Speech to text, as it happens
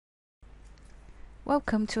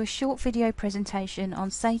Welcome to a short video presentation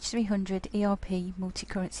on Sage 300 ERP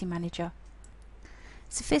Multicurrency Manager.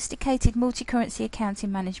 Sophisticated multi-currency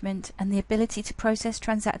accounting management and the ability to process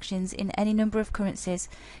transactions in any number of currencies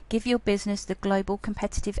give your business the global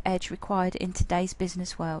competitive edge required in today's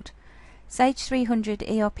business world. Sage 300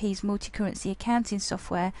 ERP's multi-currency accounting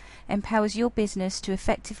software empowers your business to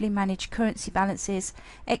effectively manage currency balances,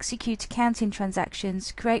 execute accounting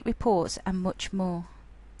transactions, create reports and much more.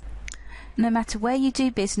 No matter where you do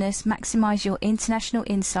business, maximize your international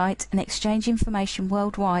insight and exchange information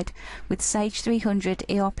worldwide with Sage 300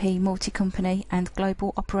 ERP Multi-Company and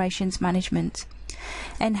Global Operations Management.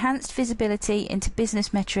 Enhanced visibility into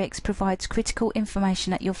business metrics provides critical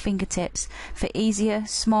information at your fingertips for easier,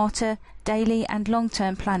 smarter, daily and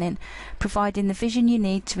long-term planning, providing the vision you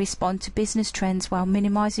need to respond to business trends while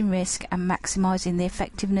minimizing risk and maximizing the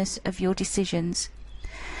effectiveness of your decisions.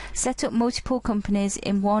 Set up multiple companies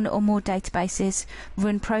in one or more databases,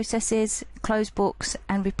 run processes, close books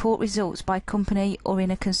and report results by company or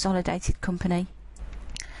in a consolidated company.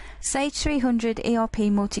 Sage 300 ERP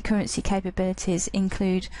multi-currency capabilities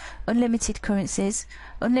include unlimited currencies,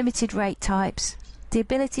 unlimited rate types, the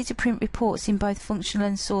ability to print reports in both functional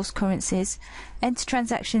and source currencies, enter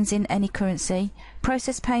transactions in any currency,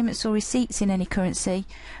 process payments or receipts in any currency,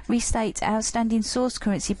 restate outstanding source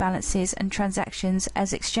currency balances and transactions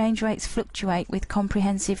as exchange rates fluctuate with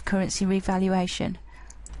comprehensive currency revaluation.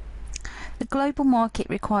 The global market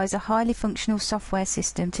requires a highly functional software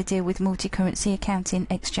system to deal with multi-currency accounting,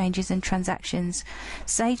 exchanges and transactions.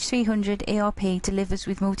 Sage 300 ERP delivers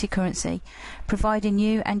with multi-currency, providing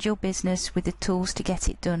you and your business with the tools to get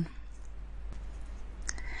it done.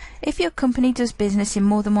 If your company does business in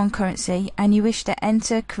more than one currency and you wish to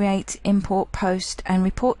enter, create, import, post and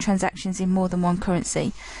report transactions in more than one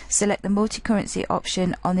currency, select the multi-currency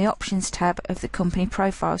option on the Options tab of the Company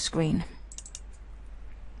Profile screen.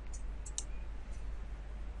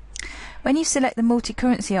 When you select the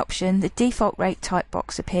multi-currency option, the default rate type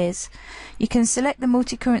box appears. You can select the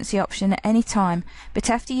multi-currency option at any time,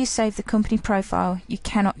 but after you save the company profile, you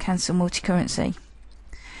cannot cancel multi-currency.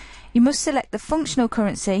 You must select the functional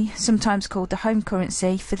currency, sometimes called the home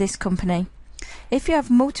currency, for this company. If you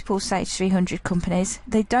have multiple Sage 300 companies,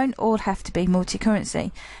 they don't all have to be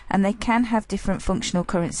multi-currency, and they can have different functional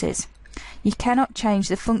currencies. You cannot change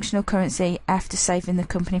the functional currency after saving the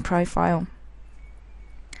company profile.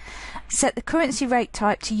 Set the currency rate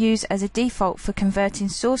type to use as a default for converting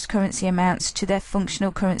source currency amounts to their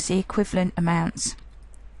functional currency equivalent amounts.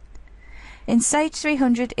 In Sage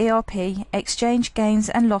 300 ERP, exchange gains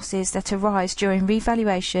and losses that arise during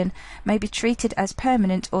revaluation may be treated as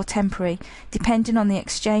permanent or temporary, depending on the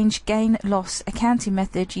exchange gain-loss accounting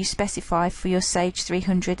method you specify for your Sage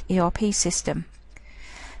 300 ERP system.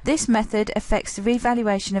 This method affects the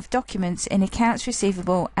revaluation of documents in accounts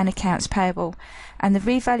receivable and accounts payable, and the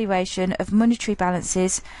revaluation of monetary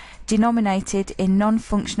balances denominated in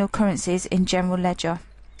non-functional currencies in general ledger.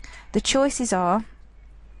 The choices are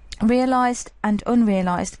realized and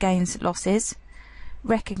unrealized gains/losses,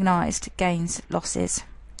 recognized gains/losses.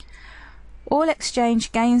 All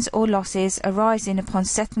exchange gains or losses arising upon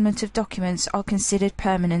settlement of documents are considered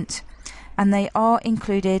permanent, and they are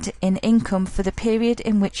included in income for the period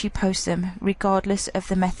in which you post them, regardless of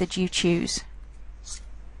the method you choose.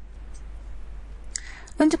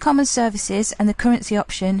 Under Common Services and the Currency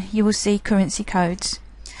option, you will see Currency Codes.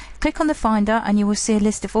 Click on the Finder and you will see a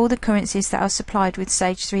list of all the currencies that are supplied with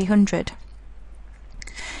Sage 300.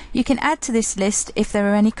 You can add to this list if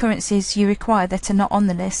there are any currencies you require that are not on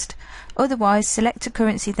the list. Otherwise, select a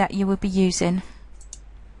currency that you will be using.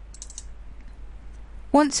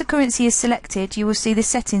 Once a currency is selected, you will see the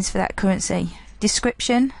settings for that currency: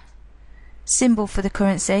 description, symbol for the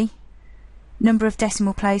currency, number of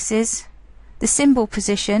decimal places, the symbol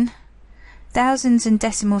position, thousands and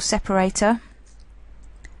decimal separator,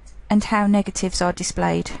 and how negatives are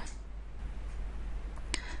displayed.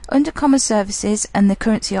 Under Common Services and the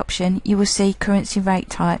Currency option, you will see Currency Rate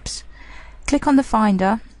Types. Click on the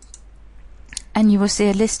Finder and you will see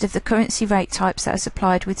a list of the currency rate types that are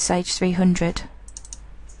supplied with Sage 300.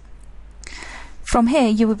 From here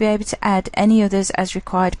you will be able to add any others as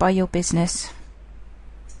required by your business.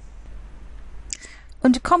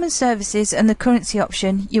 Under Common Services and the Currency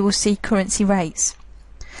option, you will see Currency Rates.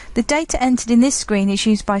 The data entered in this screen is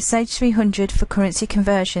used by Sage 300 for currency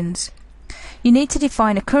conversions. You need to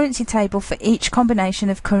define a currency table for each combination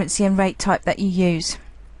of currency and rate type that you use.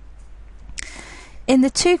 In the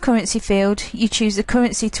To Currency field, you choose the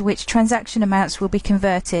currency to which transaction amounts will be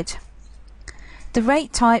converted. The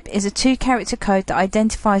rate type is a 2-character code that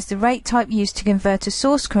identifies the rate type used to convert a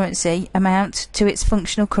source currency amount to its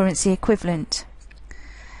functional currency equivalent.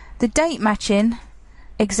 The date matching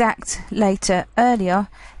exact later earlier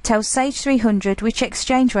tells Sage 300 which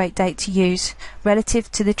exchange rate date to use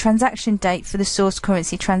relative to the transaction date for the source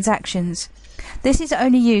currency transactions. This is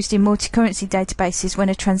only used in multi-currency databases when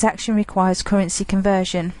a transaction requires currency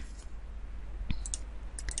conversion.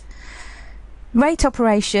 Rate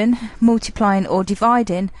operation, multiplying or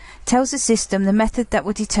dividing, tells the system the method that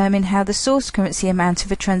will determine how the source currency amount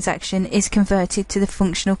of a transaction is converted to the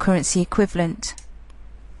functional currency equivalent.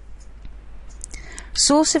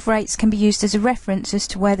 Source of rates can be used as a reference as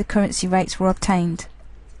to where the currency rates were obtained.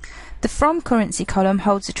 The From Currency column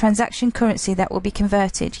holds the transaction currency that will be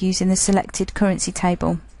converted using the selected currency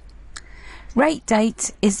table. Rate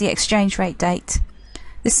date is the exchange rate date.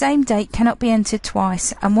 The same date cannot be entered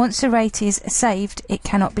twice, and once a rate is saved, it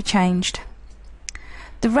cannot be changed.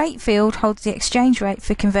 The rate field holds the exchange rate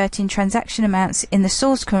for converting transaction amounts in the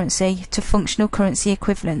source currency to functional currency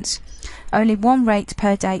equivalents. Only one rate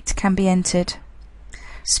per date can be entered.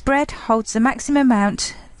 Spread holds the maximum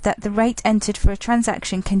amount that the rate entered for a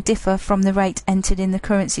transaction can differ from the rate entered in the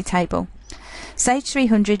currency table. Sage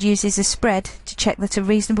 300 uses a spread to check that a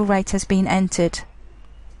reasonable rate has been entered.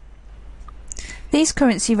 These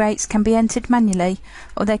currency rates can be entered manually,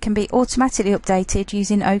 or they can be automatically updated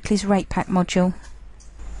using Oakley's Rate Pack module.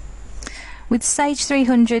 With Sage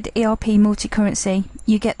 300 ERP Multicurrency,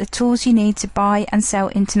 you get the tools you need to buy and sell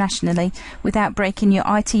internationally without breaking your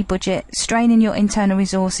IT budget, straining your internal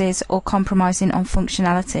resources, or compromising on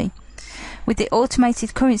functionality. With the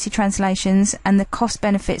automated currency translations and the cost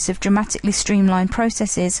benefits of dramatically streamlined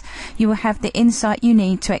processes, you will have the insight you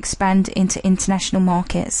need to expand into international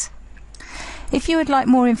markets. If you would like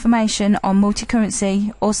more information on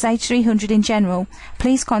multicurrency or Sage 300 in general,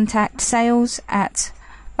 please contact sales@o-net.co.uk.